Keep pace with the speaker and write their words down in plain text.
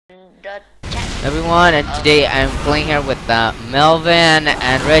the chat. Everyone, and today I'm playing here with Melvin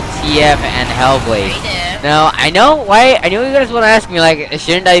and Red TF and Hellblade. Hey there. Now, I know why. I know you guys want to ask me, like,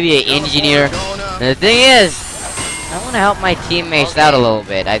 shouldn't I be an engineer? The thing is, I want to help my teammates out a little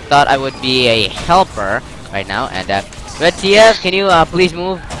bit. I thought I would be a helper right now. And Red TF, can you please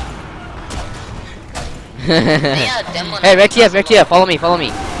move? Hey, Red TF, follow me.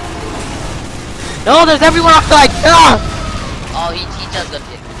 No, there's everyone outside. Ah! Oh, he just got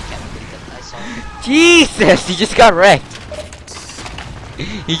hit. I saw him. Jesus, he just got wrecked.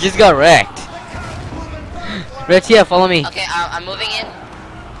 Red TF, follow me. Okay, I'm moving in.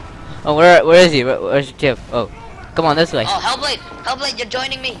 Oh, where is he? Where's TF? Oh, come on, this way. Oh, Hellblade, you're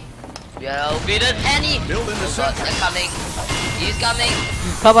joining me. Yo, beat it, Annie. Oh God, they're coming. He's coming.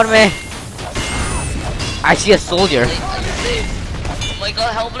 Come on, man. I see a soldier. Hellblade, are you safe? Oh my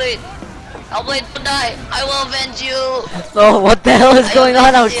God, Hellblade, don't die. I will avenge you. No, what the hell is going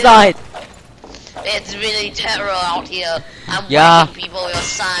on outside? It's really terror out here. I'm Yeah. whacking people with a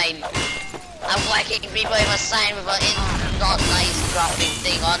sign. I'm whacking people with a sign with a not nice dropping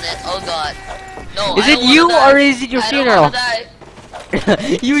thing on it. Oh God. No. Is I it don't wanna you die. or is it your I funeral? Don't wanna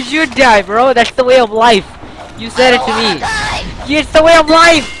die. You should die, bro. That's the way of life. You said it to me. Die. It's the way of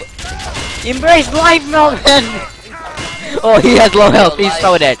life. Embrace life, Melvin. Oh, he has low health. He's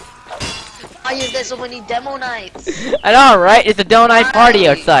so dead. Why is there so many demo nights? I know, right? It's a demo night party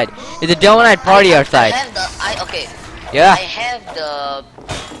outside. It's a demo night party outside. Okay. Yeah. I have the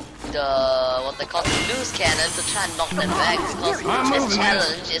what they call the loose cannon to try and knock them back because this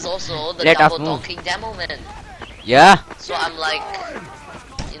challenge is also the Let us double move. docking demo man. Yeah. So I'm like,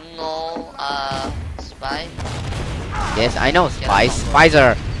 you know, spy. Yes, I know spies. Spies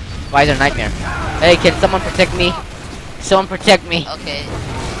are nightmare. Hey, can someone protect me? Someone protect me. Okay.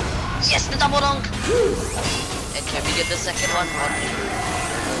 Yes, the double dunk. And can we get the second one?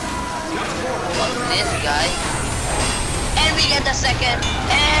 What this guy? And we get the second.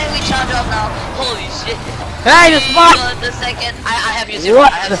 And we charge up now. Holy shit. Hey, the We spot! got the second. I have you zero.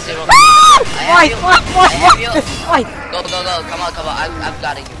 What? I have you zero. Why? Why? Go. Come on. I'm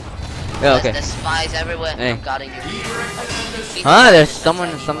guarding you. Yeah, okay. There's spies everywhere. Hey. I'm guarding you. Huh? There's someone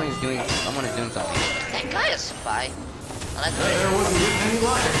is doing something. That guy is a spy. I like that.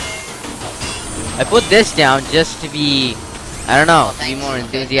 I put this down just to be, I don't know, Oh, to be thanks. more Okay,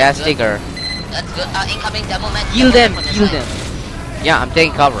 enthusiastic or That's good. Incoming demo man. kill them. On this side. Yeah, I'm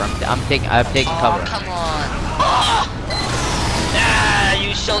taking cover. I've taken Oh, cover. come on. Ah,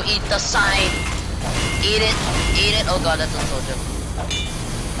 you shall eat the sign. Eat it. Oh God, that's a soldier.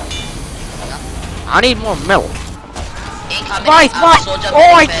 I need more milk. Incoming. Spy! Soldier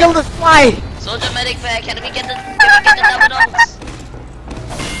Oh, I medic killed a spy! bag. Soldier medic bag. Can we get the double dunks?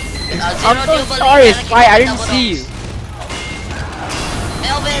 I'm so sorry, spy. I didn't see you.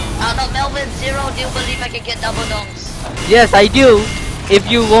 Melvin, not Melvin. Zero. Do you believe I can get double dunks? Yes, I do. If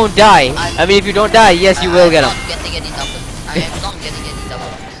you won't die. I mean, if you don't die, yes, you will get them. I'm not getting any double. I am not getting any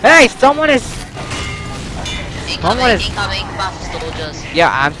double. Hey, someone is. Someone is. Incoming buff soldiers. Yeah,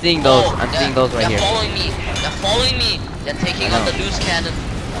 I'm seeing those. Oh, I'm seeing those right they're here. They're following me. They're taking I on know. the loose cannon.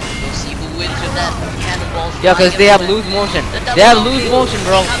 We'll see who wins with that cannonball. Yeah, because they have loose motion. They have loose motion,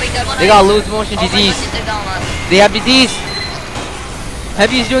 bro. They got loose motion disease. They have disease.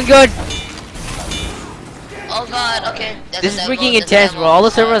 Heavy's doing good. Oh God, okay. This is freaking intense, bro. All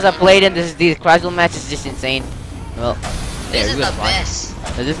the servers I played in, these casual matches is just insane. Well, This yeah, is you the guys fine.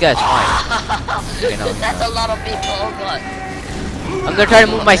 best. This guy's fine. Okay, no, That's a lot of people. Oh God. I'm gonna try to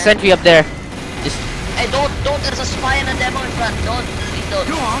move my sentry up there. Just Hey, don't. There's a spy in the demo in front. Please don't.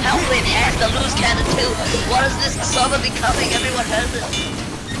 Hellblade has the loose cannon too. What is this server becoming? Everyone has it.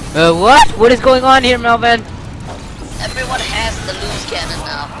 what? What is going on here, Melvin? Everyone has the loose cannon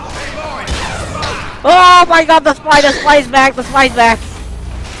now. Oh my God, the spy's back. Spy,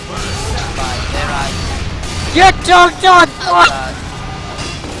 where are you? Get jumped on! Oh God.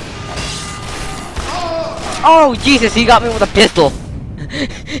 Oh Jesus, he got me with a pistol.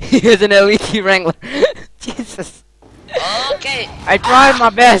 He is an elite wrangler. Jesus. Okay. I tried my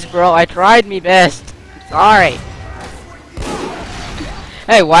best, bro. I tried me best. Sorry.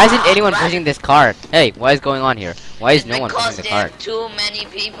 Hey, why isn't anyone pushing this cart? Hey, what is going on here? Why is no one Because pushing the there are cart? too many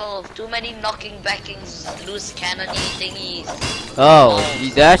people, too many knocking backings, loose cannony thingies. Oh,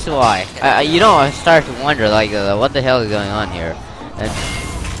 that's why. You know, I start to wonder, like, what the hell is going on here? And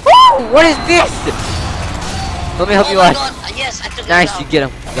woo! What is this? Let me help Oh you my out. God. Yes, I took Nice, it you down. get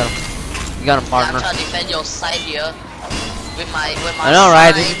him. You got him, I'm partner. trying to defend your side here with my I know,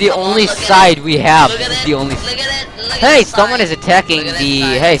 right? This is side. the Come on, only look at side it. we have. Look This at is it. the only. Look at it. Look at Hey, this someone side. is attacking Look at the. that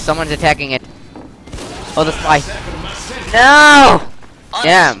side. Hey, someone's attacking it. Oh, the spy. No! Oh,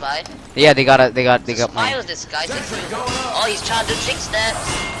 Damn. Spy. Yeah, they got Spy my. was this guy. Oh, he's trying to do trick steps.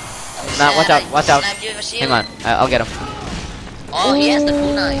 Nah, watch out, watch out. Snapped you with a shield. Hang on, I'll get him. Oh, he has the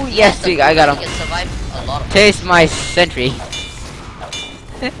kunai. He yes, has the I got kunai. him. He can survive a lot of Taste my sentry.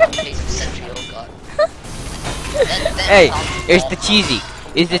 Taste of century, oh god. Hey, it's the cheesy.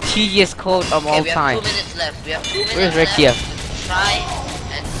 It's the cheesiest quote of all we time. have 2 minutes left. We have 2 minutes Where's left. Rexia? Try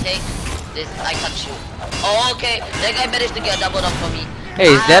and take this. I can't shoot. Oh, okay. That guy managed to get a double dunk for me. Hey,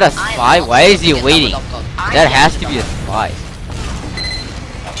 is that a spy? I'm Why is he supposed to get waiting? double dunk on. That has to be a spy.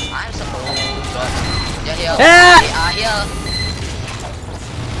 I'm supposed to. They're here. Ah! They are here.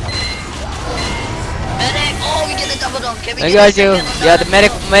 Medic! Oh, we get the double dunk. Can we I get got the you. second or Yeah, the third?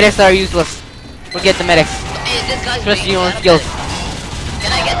 medics are useless. Forget the medics. Hey, this guy's Trust weak. your own Get a skills. medic.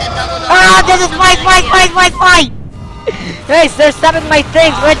 Can I get that double dunk? Ah, this is my. Hey, they're stopping my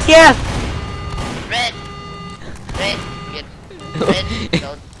things right here. Red.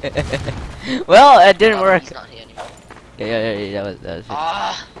 Don't. Well, it didn't Oh, work. He's not here anymore. Yeah, that was it.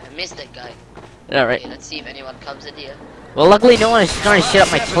 Ah, I missed that guy. Alright. Okay, let's see if anyone comes in here. Well, luckily no one is trying to shit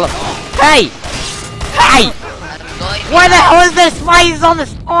up my club. Hey! Hey! I'm going. Why the hell is there spies on the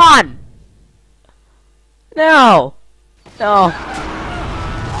spawn? No. No.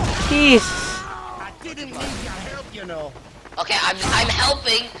 Jeez. I didn't need your help, you know. Okay, I'm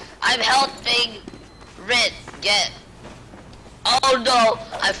helping. I'm helping. Red, get. Oh no!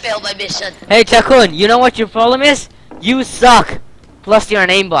 I failed my mission. Hey, Chakun, you know what your problem is? You suck. Plus, you're an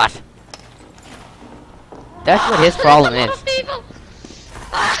aimbot. That's what his problem is. That's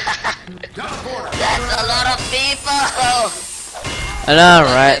a lot of people. I know,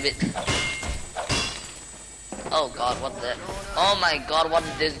 right? Damn it. Oh god, what the? Oh my god, what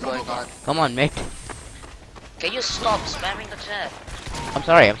is this going on? Come on, Mick. Can you stop spamming the chat? I'm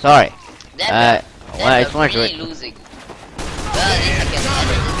sorry. Then Well, I just wanted to. really losing. Well, at least I can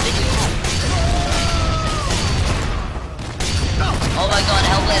edit this video. Oh my god,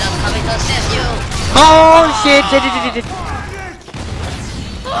 Hellblade, I'm coming to assist you! Oh shit!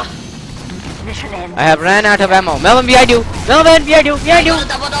 I have ran out of ammo. Melvin, behind you! Melvin, behind you! I got a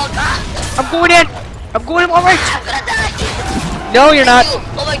double dog! Ah, I'm going in! I'm going in alright! I'm gonna die! No, you're not!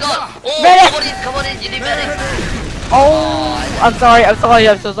 Oh my god! Oh, Medic! come on in, you need medic! Oh! I'm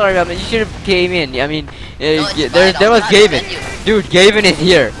so sorry, Melvin. You should have came in. I mean, it's there fine, was I'm trying to Gavin. defend you. Dude, Gavin is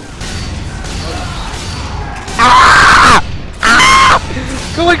here. Ah! Ah!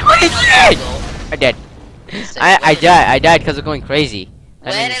 Going crazy! I did. I died because of going crazy.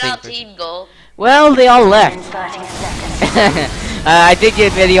 Where did our team go? Well, they all left. I think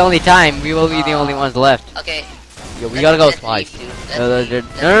it'll be the only time. We will be the only ones left. Okay. Yo, we gotta go spy. No.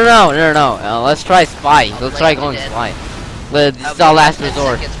 Let's try spy. Let's try going spy. This is our last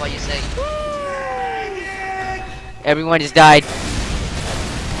resort. What you say? Everyone just died.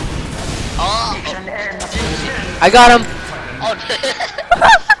 Oh, I got him. oh. Okay,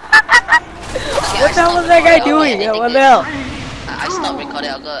 What the hell was that guy doing? Yeah, what the hell? I stopped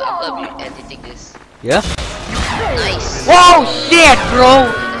recording. I'm gonna be editing this. Yeah. Nice. Whoa, shit, bro.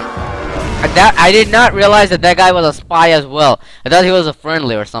 I did not realize that guy was a spy as well. I thought he was a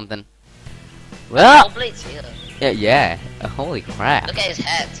friendly or something. Well, Hellblade's here. yeah. Holy crap. Look at his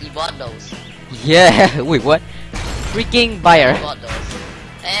hats. He bought those. Yeah. Wait, what? Freaking buyer. He bought those.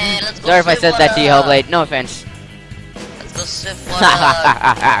 Hey, let's go. Sorry if I said that to you, Swiftwater. Hellblade. No offense. Let's go Swiftwater.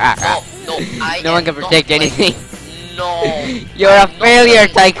 No, I No one can am not protect playing- anything. No. You're a I'm not failure,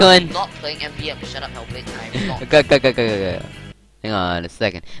 playing- Tycoon. I'm not playing MPM. Shut up, Hellblade. I'm not. Go. Hang on a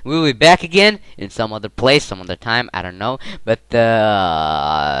second. We'll be back again in some other place, some other time. I don't know. But That's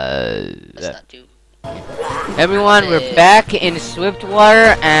not too. everyone, we're back in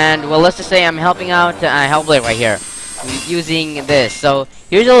Swiftwater, and well, let's just say I'm helping out Hellblade right here, using this. So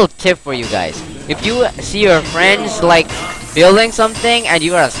here's a little tip for you guys. If you see your friends like building something and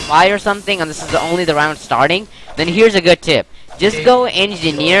you are a spy or something, and this is only the round starting, then here's a good tip. Just go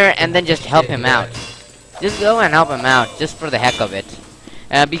engineer and then just help him out. Just go and help him out, just for the heck of it.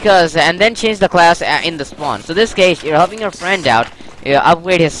 And then change the class in the spawn. So this case, you're helping your friend out,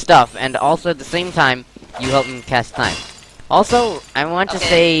 upgrade his stuff, and also at the same time, you help him cast time. Also, I want to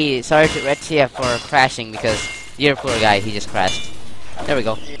say sorry to Red TF for crashing, because you're a poor guy, he just crashed. There we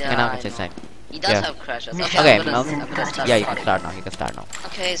go. Yeah, And now I we can say. know. He does Yeah. have crashes. Okay, I'm Mel. gonna start Yeah, you can recording. start now.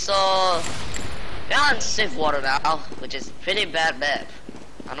 Okay, so we're on Swiftwater now, which is pretty bad map.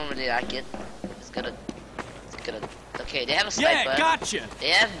 I don't really like it. It's gonna. Okay, they have a sniper. Yeah, gotcha. They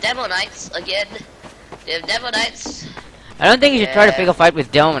have Demo Knights again. They have Demo Knights. I don't think you should try to Yeah. pick a fight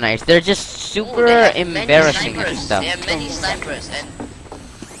with Demonites. They're just Ooh, super they have many embarrassing and snipers. stuff. They have many snipers and.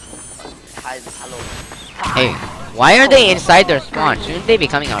 Hi, hello. Hey, Why are they inside their spawn? Shouldn't they be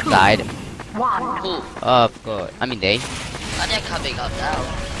coming outside? Who? Of course. I mean they. Are they coming out now?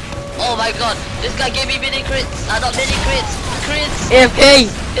 Oh my god, this guy gave me mini crits. Not mini crits. Crits. AFK!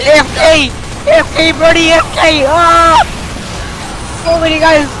 AFK! AFK, Birdie! AFK! Ah! So many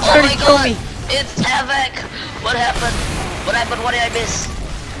guys Oh trying my to kill god. me. It's Havoc. What happened? What happened? What did I miss?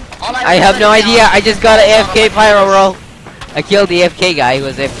 All I have no remember idea. now- I just got an Oh, AFK my pyro goodness. roll. I killed the AFK guy who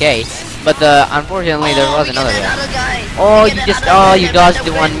was AFK. But unfortunately there Oh, was we get another guy. another guy. Oh, We you get just another you crit, dodged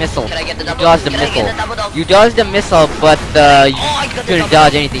another the one crit. missile. Can I get the You double? dodged the Can I get missile. the double dog? You dodged the missile, but you Oh, I got the couldn't double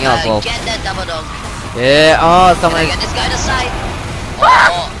dodge dog. anything else. Well, Get that double dog. yeah. Oh, Can I someone. get this guy to side?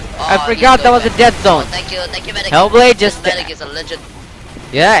 I forgot that was a death zone. Thank you, medic. Hellblade This just medic is a legend.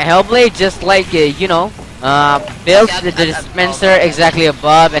 yeah, Hellblade just like you know, built Okay, the I'm- dispenser exactly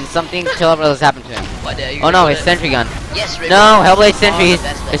above, and something terrible has happened to him. What are you Oh no, doing? his sentry gun. Yes, Raven. No, Hellblade sentry. Oh, the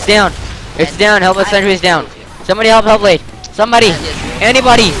best It's medic. down. It's And down. Hellblade I sentry is down. approve you. Somebody help Hellblade. Somebody. Yes, yes.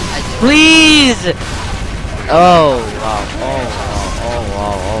 Anybody. I do. Please. Oh wow. Oh wow. Oh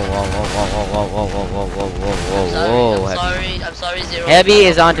wow. Oh wow. Oh wow. Oh wow. Oh wow. Oh wow. I'm sorry, I'm sorry, Zero. Heavy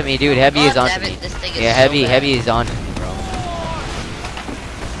is onto me, dude. Heavy is God onto damn me. it, this thing is Yeah, so heavy. bad. Heavy is onto me, bro.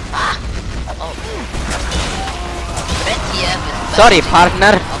 Oh. Red TF is Sorry, bouncing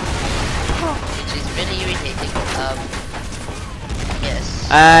partner. up, which is really irritating. Yes.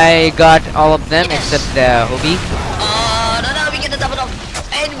 I got all of them Yes. except the Hobie. No, we get the double dog.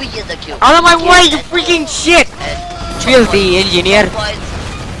 And we get the kill. Out of my Kill way, you and- freaking shit! and Filthy engineer. points.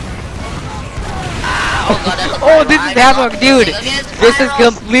 Ah, oh god, that's a Oh, pyro. this is I'm havoc, not dude. using against This is pyros.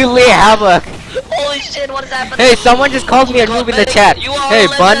 completely havoc. Holy shit, what is happening? Hey, someone just called me a noob in the chat. You are Hey, a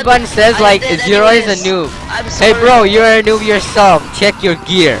Bun legend. Bun says I like did Zero is a anyways. noob. I'm Hey, sorry. bro, you're a noob yourself. Check your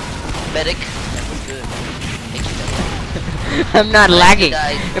gear. Medic. That was good. Thank you, medic. I'm not lagging.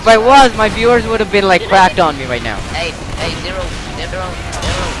 died. If I was, my viewers would have been like cracked on me right now. Hey, Zero.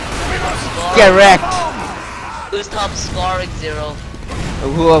 Score. Get wrecked. Who's top scoring, Zero?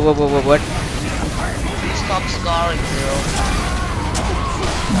 What? Who's top scoring, Zero?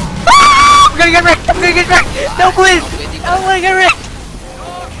 I'm gonna get wrecked. I'm gonna get wrecked. No, please. I'm gonna get wrecked.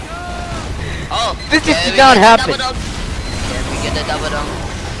 Oh, This can did we not get the happen. double dog? Can we get the double dog?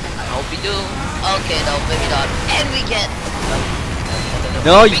 I hope we do. Okay, no, maybe not. And we get.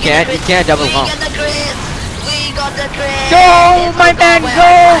 No, We you get can't. the You crits. can't double We pump. get the crits. We got the crits. Go, It's my a man, where go!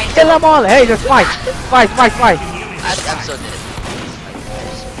 I find Kill them. them all. Hey, there's Spice. Spice. I'm so dead.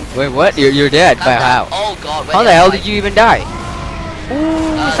 Wait, what? You're dead. By how? Oh god, How the hell did you even die?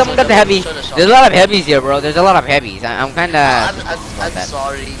 Ooh, someone got the heavy. There's a lot of heavies here, bro. There's a lot of heavies. I'm kinda. I'm that.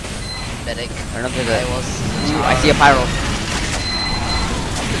 sorry, medic. I don't know if I there's a. was. Ooh, I see a pyro.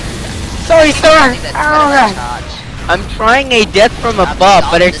 Sorry, sir. Alright. I'm trying a death from above,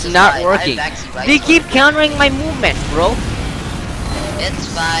 but it's not working. They keep countering my movement, bro. It's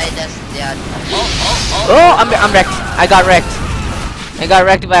fine. That's yeah. Oh, I'm wrecked. I got wrecked. I got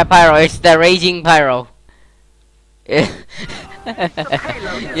wrecked by a pyro. It's the raging pyro.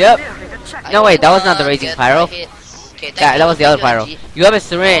 Yep. No, wait, that was not the raging pyro. That was the other pyro. You have a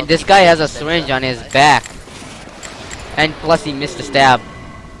syringe. This guy has a syringe on his back. And plus he missed a stab.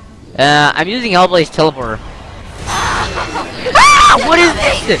 I'm using Hellblade's teleporter. Ah, what is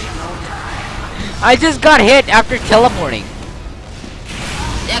this? I just got hit after teleporting.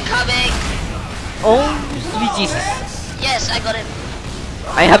 They're coming. Oh, sweet Jesus. Yes, I got it.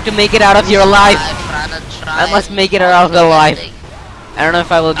 I have to make it out of here alive. I'm trying to try. I must make it out of alive. I don't know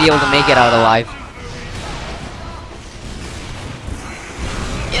if I will be able to make it out alive.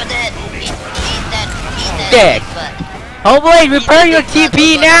 You're dead. Eat that. Dead. Hellblade, repair your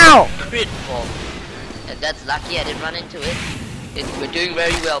TP now! Critful. And that's lucky I didn't run into it. We're doing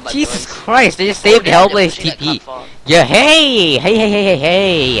very well, but Jesus Christ, they just saved yeah, Hellblade's they're pushing TP. that car Yeah, hey!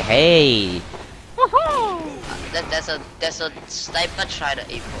 That's a sniper trying to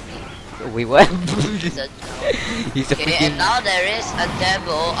aim for me. Wait, what? He's a- He's a Okay, freaking... and now there is a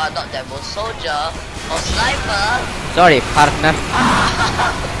devil, not devil, soldier, or sniper. Sorry, partner.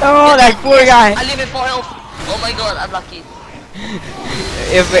 Oh, that poor guy. I live in 4 health. Oh my god, I'm lucky.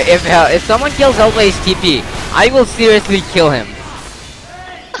 If someone kills Hellblade's TP, I will seriously kill him.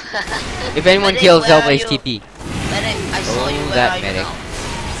 If anyone Medic, kills where are Hellblade's you? TP. Medic, I saw you. Oh, Where that are you medic. now?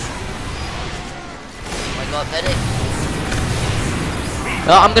 Oh my god, medic.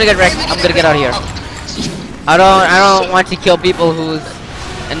 Oh, I'm gonna get wrecked. I'm gonna get out of here. Oh. I don't want to kill people who's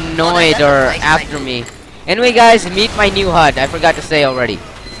annoyed or after me. Anyway, guys, meet my new HUD. I forgot to say already.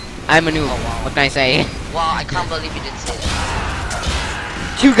 I'm a noob. Oh, wow. What can I say? Wow, I can't believe you didn't say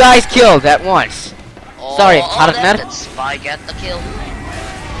that. 2 guys killed at once. Oh, Sorry, oh, partner. that spy get the kill.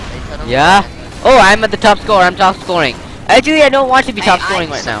 Yeah? Oh, I'm at the top score. I'm top scoring. Actually, I don't want to be top scoring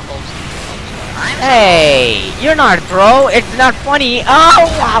right now. Hey, you're not pro. It's not funny. Oh,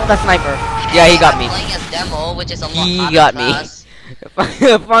 wow, the sniper. Yeah, he got me. Playing as demo, which is a lot He harder got for me. us.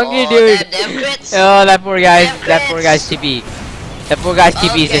 Funky Oh, dude. damn crits. Oh, that poor guy's. Damn That poor crits. guy's TP. That poor guy's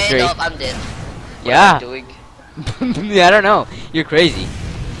TP is Okay, history. nope, I'm dead. Yeah. What am I doing? Yeah, I don't know. You're crazy.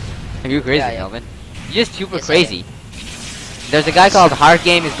 You're crazy, Yeah, yeah. Melvin. You're just super Yes, I crazy. There's a guy called Heart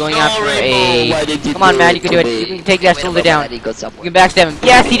Game is going after a. Come on, man, you can do it. You can take that shoulder down. You can backstab him.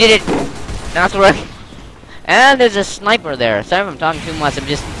 Yes, he did it. That's right. And there's a sniper there. Sorry if I'm talking too much. I'm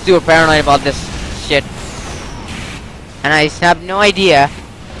just super paranoid about this shit. And I have no idea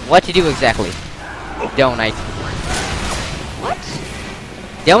what to do exactly. Demonite. What?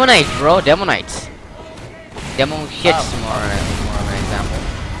 Demonite, bro. Demonite. Demo shits more of an example.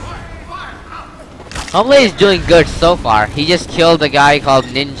 Hopefully he's doing good so far. He just killed a guy called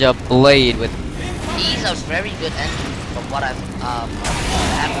Ninja Blade with. He's a very good enemy from what I've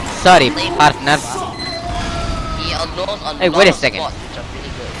Sorry, played with partner. so far. He knows a Hey, lot wait a of second. spots, which are really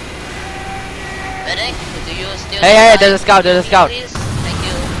good. Medic, do you still Hey, hey, need there's a scout, there's a scout. please? Thank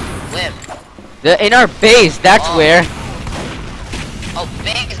you. Where? In our base, that's Oh. where. Oh,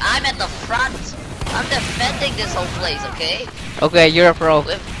 base. I'm at the front. I'm defending this whole place, okay? Okay, you're a pro.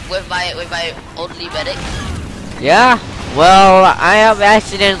 With my only medic. Yeah. Well, I have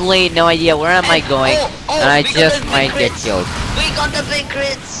accidentally no idea where am I going, and I we got just the big might get crits. killed. We got the big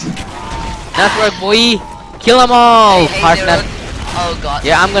crits. That's right, boy. Kill them all, Hey, partner. oh god.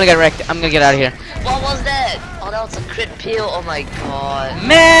 Yeah, I'm gonna get wrecked. I'm gonna get out of here. What was that? Oh, that was a crit peel. Oh my god.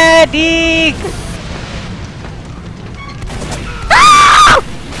 Medic!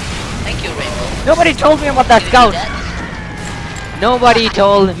 Thank you, Rainbow. Nobody told me about that You scout. did that? Nobody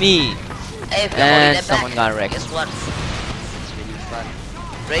told me. Hey, if you're And holding it someone back, got wrecked. Guess what? It's really fun.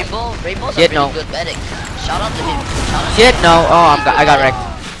 Rainbow's Shit, a really no. good medic. Shout out to him. Shout out Shit, no. Oh, I got wrecked. I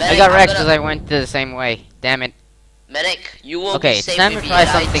Medic, got I'm wrecked gonna- because I went the same way. Damn it. Medic, you will Okay, be it's safe time to with me, try and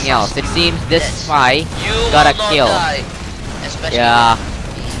I something trust else. It you. seems this Yes. spy You got a will not kill. die. Especially Yeah.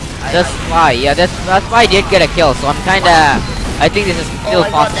 I- This spy, yeah, that spy did get a kill, so I'm kinda. I think this is Oh, still I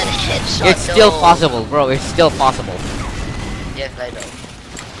got possible. that headshot. It's still no. possible, bro. It's still possible. Yes, I know.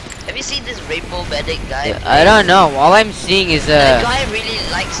 Have you seen this Rainbow medic guy? I don't know. All I'm seeing is That guy really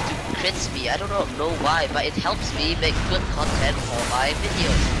likes to crits me. I don't know why, but it helps me make good content for my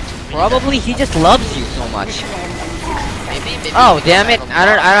videos. probably he just loves you so much. Maybe. Oh damn it! I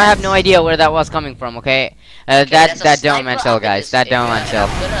don't have no idea where that was coming from. Okay, Okay, that there's a Doman sniper cell, up in guys. this That area, Doman and cell.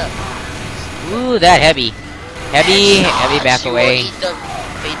 I'm gonna- Ooh, that heavy, heavy back She will away. eat the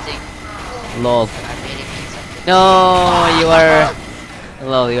painting. Lol. I'm really eating something. No, you are.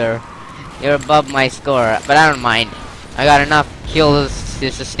 Lol, you're above my score, but I don't mind. I got enough kills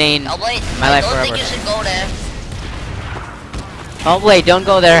to sustain. Oh wait, My I life don't think forever. you should go there. Oh wait, don't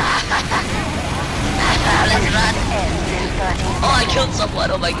go there. Let's run. Oh, I killed someone.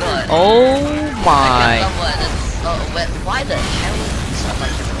 Oh my god. Oh I my. killed someone. That's, why the hell is someone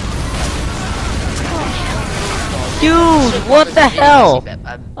Dude, what the hell?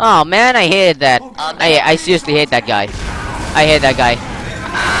 Oh man, I hated that. I seriously hate that guy. I hate that guy.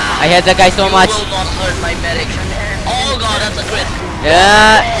 I hate that guy so much. You will not hurt my medic. Oh god, that's a crit.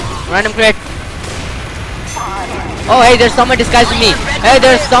 Yeah, random crit. Oh hey, there's someone disguised as me. Hey,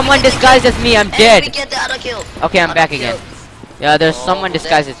 there's someone disguised as me. I'm And we dead. get the other kill. Okay, I'm back Other again. kill. Yeah, there's Oh, someone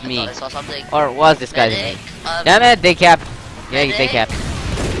disguised as I me, thought I saw something. or was disguised as me. Medic, Damn it, they capped. Yeah, they medic. capped.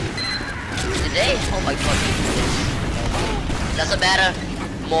 Did they? Oh my god. Doesn't matter.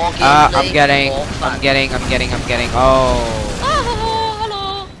 More gameplay. I'm getting. More fun. I'm getting. Oh,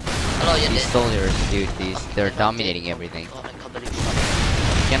 Hello. Hello, you're these dead. soldiers, dude. They're dominating everything. God, I can't believe it.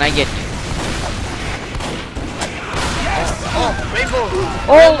 Can I get? Oh, Rainbow.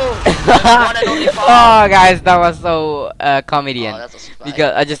 Oh! One and only farm. Oh, guys, that was so comedian. Oh, that's a spy.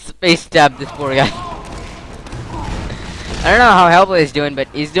 Because I just space stabbed this poor guy. I don't know how Hellboy is doing, but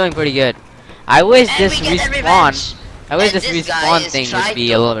he's doing pretty good. I wish And this we get the respawn. revenge. I wish And this this guy respawn is thing would trying be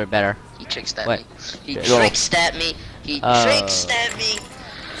to- a little bit better. He trick stabbed What? me. He Oh. trick stabbed me. He Oh. trick stabbed me.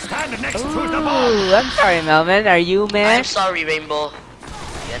 Stand next to the ball. Ooh, I'm sorry, Melvin. Are you man? I'm sorry, Rainbow.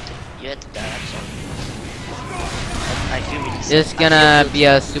 You had to die. I'm sorry. I feel really sad. This is gonna be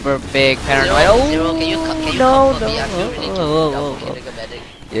a super big paranoid. Zero, Oh Zero, can you no, comfort me? I feel really no. killing a medic.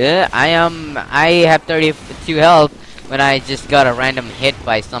 Yeah, I am. I have 32 health when I just got a random hit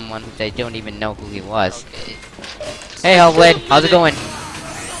by someone which I don't even know who he was. Okay. Hey, Hellblade, how's it going?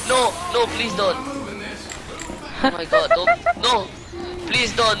 No, please don't. Oh my god, don't. No.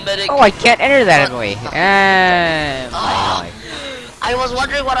 Please don't, medic. Oh, I can't enter that way. Ah. I was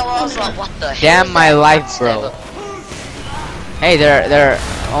wondering what I was on. What the hell? Damn is my that? life, That's bro. never- Hey, they're.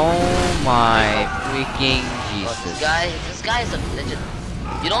 Oh my freaking Oh, Jesus. this guy is a legend.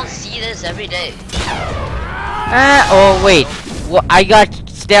 You don't see this every day. Oh wait. Well, I got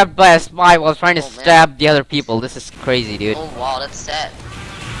stabbed by a spy while trying to Oh, man. stab the other people. This is crazy, dude. Oh wow, that's sad.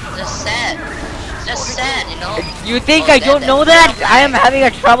 It's just sad. It's just sad, you know. You think Oh, I don't that- know that- that? I am having a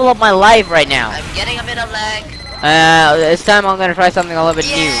trouble of my life right now. I'm getting a bit of lag. This time I'm gonna try something a little bit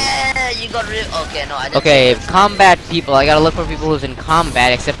new. Yeah, you got real. Okay, no, I didn't. Okay, say that. combat people. I gotta look for people who's in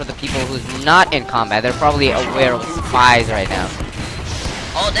combat, except for the people who's not in combat. They're probably aware of spies right now.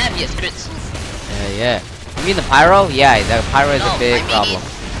 Oh damn, he has crits. Yeah. You mean the pyro? Yeah, the pyro is No, a big I mean problem.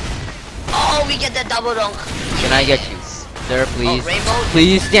 Oh, we get that double dunk. Can I get you? Sir, please. Oh, rainbow.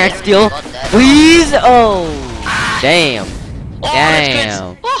 Please stand There we still. got that. Please! Oh! Damn. Oh, that's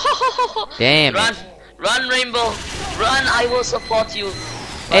Damn. crits. Damn Run, it. run, rainbow. Run, I will support you.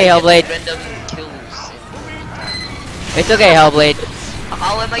 Hey, By Hellblade. getting Random kills. It's okay, Hellblade.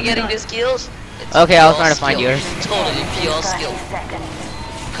 How am I getting these kills? It's Okay, I was pure trying to find skill. yours. Totally pure skill.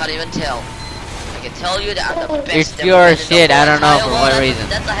 Can't even tell. I can tell you that I'm the best. It's ever pure in the shit, I whole don't know entire for world. what That's- reason.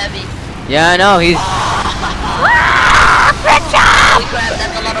 That's a heavy. Yeah, I know, he's... Holy crap,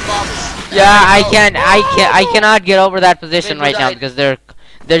 that's a lot of bombs. Yeah, I Rainbow. cannot get over that position Rainbow right now died. because they're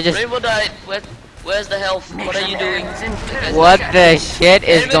just... Rainbow died. Where's the health? What are you doing? What the shit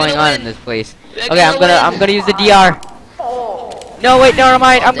is We're going gonna on win. in this place? We're Okay, I'm gonna gonna win. use the DR. No, wait, never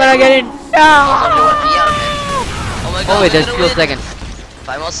mind. I'm gonna get in. Oh, you No. want me out, man. Oh my god. Oh wait, we're there's gonna few win. seconds.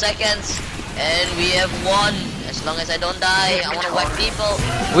 5 more seconds, and we have won. As long as I don't die, I wanna whack people.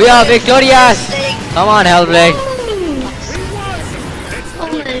 We are victorious. Sing. Come on, Hellblade. Oh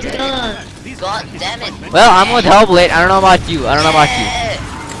my god. God damn it. Well, I'm with Hellblade. I don't know about you. I don't know about you. Yeah.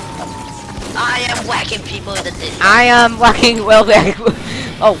 I am whacking people in the dick. I am walking well back.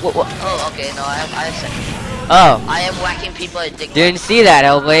 Oh, Oh, okay, no, I have seconds. oh, I am whacking people in dick. didn't see that,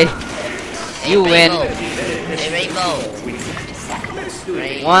 Hellblade. Hey, You win. Rainbow. Hey, Rainbow.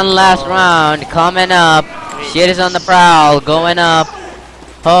 One last round coming up. Shit is on the prowl, going up.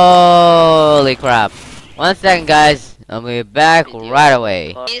 Holy crap! 1 second, guys. I'll be back right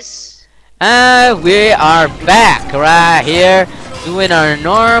away. Please. And we are back right here doing our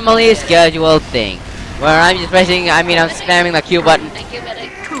normally scheduled thing. Where I'm just pressing, I'm spamming the Q button. Thank you, medic.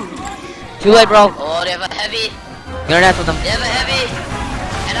 Too late, bro. Oh, they have a heavy. Gonna dance with them. They have a heavy.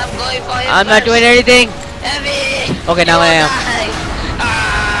 And I'm going for him. I'm not first. doing anything. Heavy. Okay, now I am.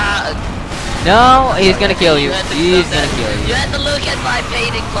 Ah. No, he's gonna kill you. had to He's do gonna that. kill You you. had to look at my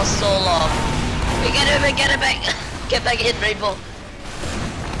painting for so long. We get him back, get him back. Get back in, Rainbow.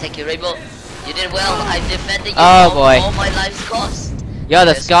 Thank you, Rainbow. You did well. I'm defending you Oh, all, boy. all my life's cost. Yo,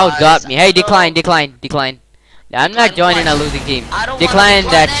 the Yes, scout got guys. me. Hey, No. decline. I'm not Decline joining what? a losing team. I don't Decline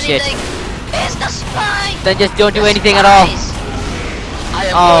wanna that decline shit. anything. It's the spy. Then just don't do The anything at all. spies. I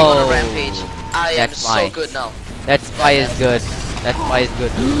am going on Oh, a rampage. I am that's so why. good now. That spy is good. That spy is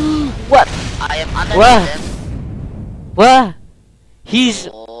good. What? I am underneath What? them. What? He's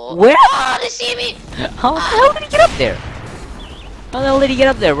Oh. where? Oh, they see me. How the hell did he get up there? How the hell did he get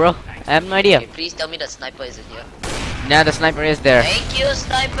up there, bro? I have no idea. Okay, please tell me the sniper is in here. Now the sniper is there. Thank you,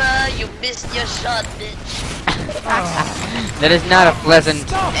 sniper. You missed your shot, bitch. That is not a pleasant.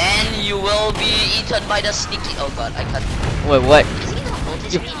 And you will be eaten by the sneaky. Oh god, I can't. Wait, what? Is he not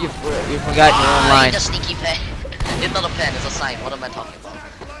notice You me? you forgot your own line. The sneaky pen. It's not a pen. It's a sign. What am I talking about?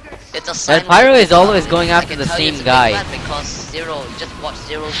 It's a sign. That pyro with- is always going I after can the tell you same it's a big guy. man because Zero. You just watch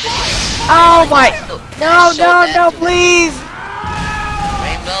Zero's video. Oh my! No, No, please!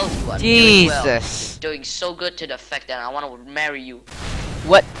 Rainbow, you are doing well. Jesus. Doing so good to the fact that I want to marry you.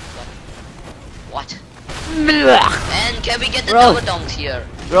 What? What? Blah. And can we get the Bro. double dunks here?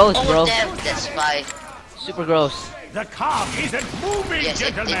 Gross, Oh bro. damn, that's spy. Super gross. The car isn't moving, Yes,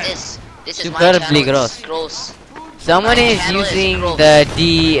 it gentlemen. is. This is my Superbly channel. gross. It's gross. Someone My is channel is using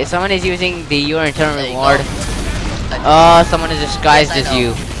gross. someone is using the your internal There you reward. go. Oh, someone is disguised Yes, I as know.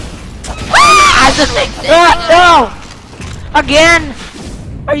 you. Ah, the thing! Ah, no! Again?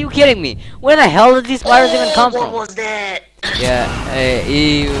 Are you kidding me? Where the hell did these spiders even come What from? was that? Yeah,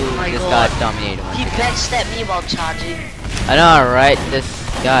 you my just God. got dominated. once He again. backstabbed me while charging. I know, right? This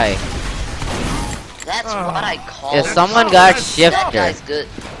guy. That's what I call. If someone got That shifter. guy's good.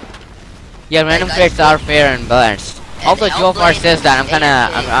 Yeah, random guy's threats good. are fair and balanced. And Although Jofar Hellblade says that, is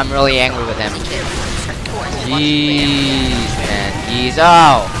I'm really angry with him. Jeez. Jeez, man, jeez.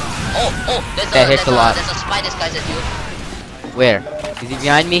 Oh, Oh, That hits a lot. There's a spy disguised as you. where? Is he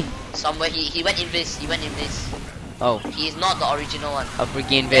behind me? Somewhere he went invis. He went invis. Oh, He is not the original one. a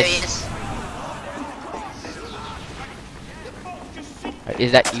freaking There he bitch. is.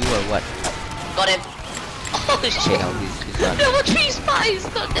 Is that you or what? Got him. Oh Okay, shit. no, he's not. There were 3 spies.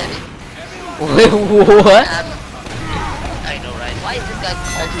 God damn it. Wait, what? I know, right? Why is this guy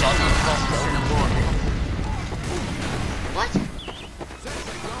called Johnny Crossbow? What?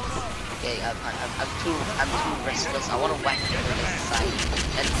 Okay, I'm too restless. I want to whack him on this side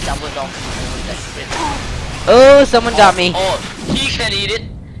and double dog with that crit. Oh, someone got me. Oh, he can eat it.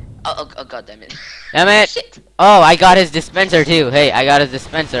 Oh, god damn it. Damn it. Shit. Oh, I got his dispenser too. Hey, I got his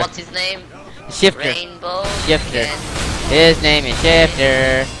dispenser. What's his name? Shifter. Rainbow. Shifter. Chicken His name is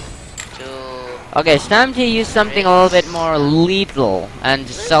Shifter. to Okay, it's time to use something a little bit more lethal and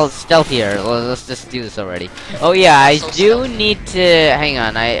stealthier. Well, let's just do this already. Oh yeah, I So do stealthy. need to hang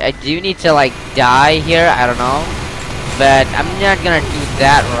on. I do need to like die here. I don't know, but I'm not gonna do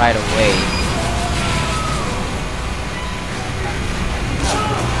that right away.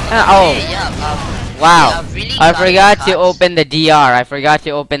 Oh, okay, yeah, wow! yeah, really I got forgot the to cards. open the DR. I forgot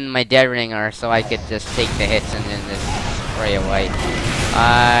to open my dead ringer so I could just take the hits and then just spray away.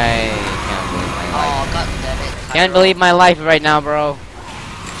 I can't believe my life. Oh god damn it. Can't Pyro. believe my life right now, bro.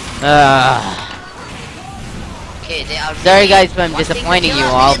 Okay, they are Sorry really guys if I'm wanting to disappointing kill you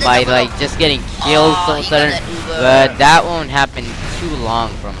us. all We get the by double like dog. just getting killed Oh, so he got sudden, that Uber. but that won't happen too long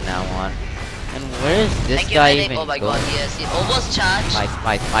from now on. And where is this Thank you, guy medic. even Oh my going? god, yes, it almost charged.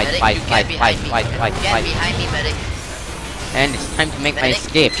 Fight, Medic, you get behind me. Get behind me, medic. And it's time to make my Medic,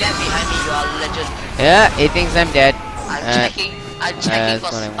 escape. get behind me, you are a legend. Yeah, he thinks I'm dead. I'm checking that's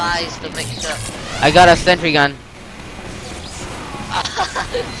for what I want. spies to make sure. I got a sentry gun.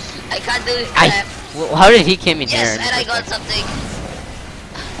 I can't do it. How did he came in here? Yes, in the and I first got place? something.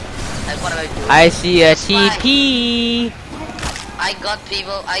 And what am I doing? I see a Spy. TP. I got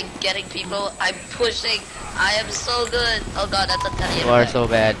people. I'm getting people. I'm pushing. I am so good. Oh god, that's a tally. You are so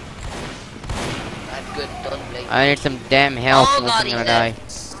bad. I'm good. Don't blame. I need some damn health. Oh, or else God, I'm he's gonna dead. die.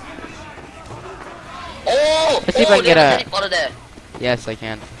 Oh! Let's see if I can get a- teleporter there. Yes, I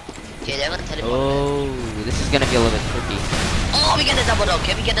can. Okay, they have a teleporter. Oh, this is gonna be a little bit tricky. Oh, we get a double dog.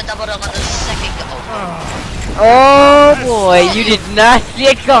 Can we get a double dog on the second go? Oh boy, you did not see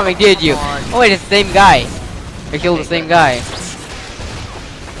it coming, did you? Come on. Oh wait, it's the same guy. I killed the same guy.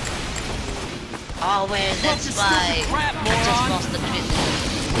 Oh, where's that spy? I just lost the crit.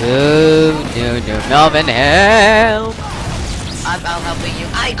 Oh no, Melvin, help! I'm helping you.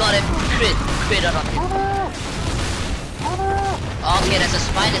 I got him. Crit on him. Okay, there's a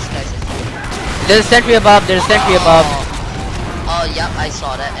spy disguise. There's a sentry above. There's a sentry above. Oh, yep, I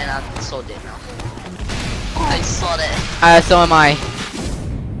saw that, and I'm so dead now. I saw that. So am I.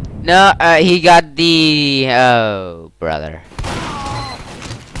 No, he got the. Oh, brother.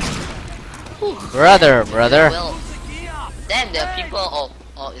 Brother. Well, damn, there are people.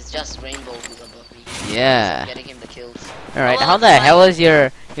 Oh, it's just Rainbow who's above me. Yeah. I'm getting him the kills. All right. Oh, How the fine. hell is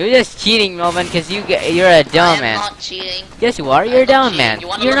your? You're just cheating, Melvin, because you're a I dumb am man. not cheating. Yes, you are. I'm You're a not dumb cheating. man. You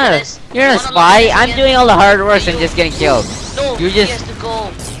wanna You're look not. at A, this? you're You not a wanna look at spy. this I'm again? doing all the hard work and You- just getting killed. No, You're he just. has to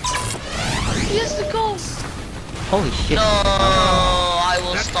go. He has to go. Holy shit. No, I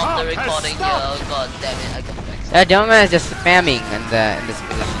will The stop the cop has recording here. stopped. Oh, god damn it, I got back. That dumb man is just spamming in this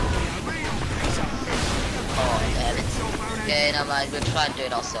position. Oh, damn it. Okay, never mind, we'll try and do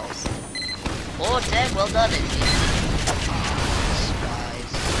it ourselves. Oh, damn, well done, indeed.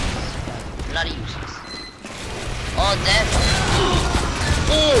 Spies. Bloody useless. Oh, damn.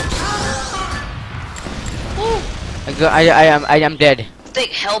 Oh! I am dead.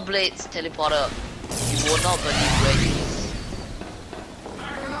 Take Hellblade's teleporter. You will not believe where he is.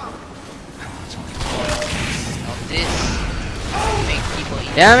 Now this make people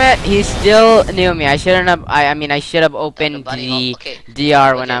eat. Damn it, he's still near me. I shouldn't have. I mean, I should have opened buddy the hop, okay.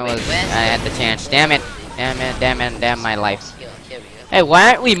 DR when Okay, I wait, was where's I had the- the chance. Damn it, damn my life. Here we go. Hey, why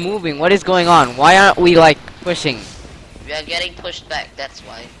aren't we moving? What is going on? Why aren't we like pushing? We are getting pushed back, that's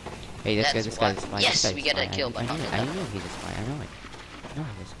why. Hey, this That's guy's why. a spy. Yes, this guy's we a get a spy. kill, I but not knew, enough. I knew he's a spy. I know it. I know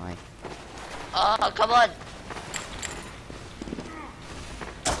he's a spy. Oh, come on.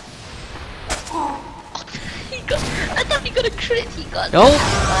 He got, I thought he got a crit. He got. Nope. That's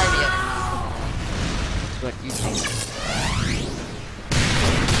What you think?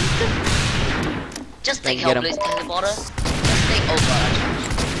 Just take Get him. Hellblade's teleporter. Just take. Oh god.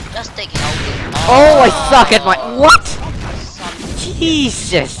 Just take Hellblade. Oh, I suck at my what? Son-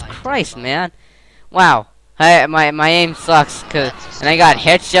 Jesus Christ, man! Wow, my aim sucks, and I got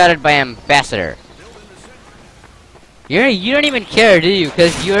headshotted by Ambassador. You don't even care, do you?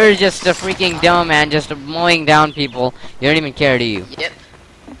 Cause you're just a freaking dumb man, just mowing down people. You don't even care, do you? Yep.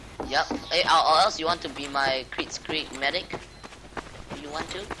 Yep. Hey, or else you want to be my crit medic? You want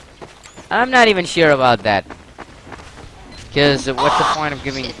to? I'm not even sure about that. Because what's the point of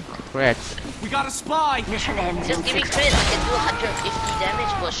giving crits? We got a spy. Mission ends Just in give me 6 crit. I can do 150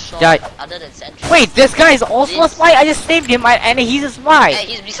 damage per shot. Yeah. Other than sentry. Wait, this guy is also a This- spy? I just saved him and he's a spy! Hey,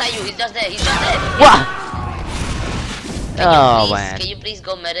 he's beside you. He's just there. He's just there. What? Can Man. Can you please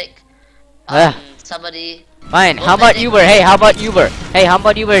go medic? Ah. Somebody. Fine, Go how about medic. Uber? Hey, how about Uber? Hey, how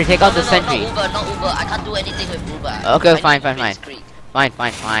about Uber? Take out the No, sentry. not Uber. I can't do anything with Uber. Okay, I fine, need fine, fine. Blitzkrieg. Fine.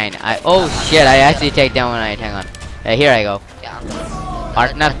 Oh shit, I actually take down one. Hang on. Here I go. Yeah, I'm gonna.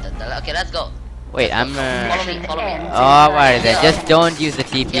 Partner. Okay, let's go. Wait, I'm Follow me. Follow me. Oh, what is that? Yeah. Just don't use the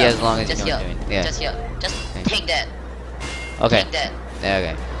TP Here, as long as you just don't here. do it. Yeah. Just here. Just Okay. take that. Okay. Take that. Yeah,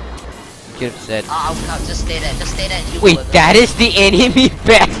 okay. Should have said. I'll just stay there. Just stay there. You Wait, go with that is the enemy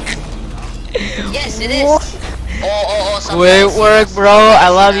back. it. Yes, it is. What? Oh. Some guy Great has seen work, us. bro. Some guy I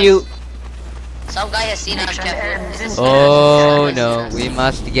has love seen you. us. Some guy has seen us. Careful. This is- Oh Some guy has no, seen us. we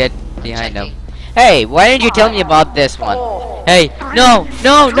must get behind them. Checking. Hey, why didn't you tell me about this one? Hey, no!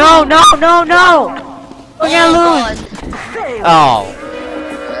 We're gonna lose! failed. Oh,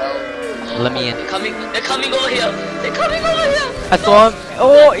 Well, let me in. they're coming over here. They're coming over here. I saw him.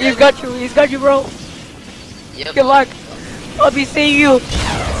 Oh, he's got you, bro. Yep. Good luck. I'll be seeing you.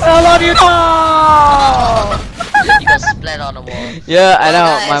 I love you. No! You got splat on the wall. Yeah, I Well, know,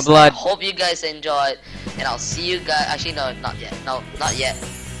 guys, my blood. I hope you guys enjoyed, and I'll see you guys. Actually, no, not yet. No, not yet.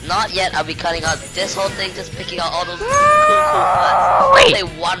 Not yet. I'll be cutting out this whole thing, just picking out all those cool parts. Wait. Play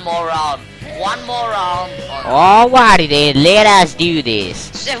one more round. One more round on Alrighty then, let us do this.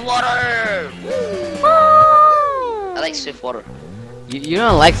 Swiftwater. I like Swiftwater. You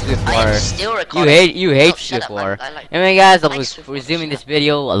don't like Swift I am Water. still recording. You hate Oh, shut Swift up, Water. I like. Anyway, guys, I'll I be like Swift Water. resuming this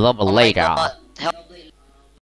video a little bit Oh my later. God.